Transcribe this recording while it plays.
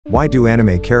Why do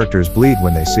anime characters bleed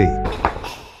when they see?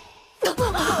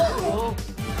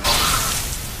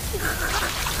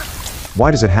 Why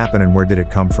does it happen and where did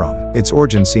it come from? Its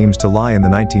origin seems to lie in the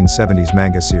 1970s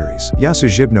manga series,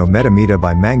 Yasujibno mettameta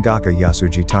by mangaka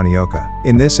Yasuji Tanioka.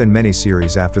 In this and many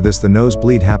series after this, the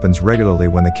nosebleed happens regularly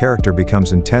when the character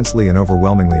becomes intensely and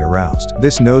overwhelmingly aroused.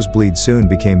 This nosebleed soon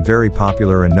became very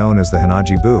popular and known as the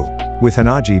hanaji-bu, with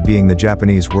hanaji being the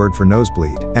Japanese word for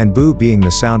nosebleed, and bu being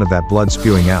the sound of that blood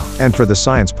spewing out. And for the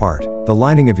science part, the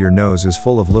lining of your nose is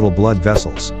full of little blood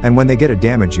vessels, and when they get a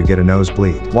damage you get a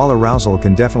nosebleed. While arousal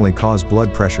can definitely cause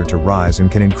blood pressure to rise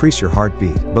and can increase your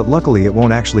heartbeat, but luckily it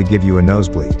won't actually give you a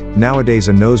nosebleed. Nowadays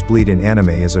a nosebleed in anime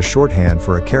is a shorthand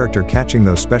for a character catching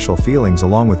those special feelings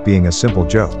along with being a simple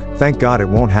joke. Thank God it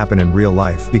won't happen in real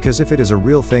life, because if it is a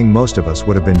real thing most of us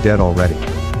would have been dead already.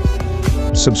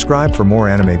 Subscribe for more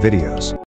anime videos.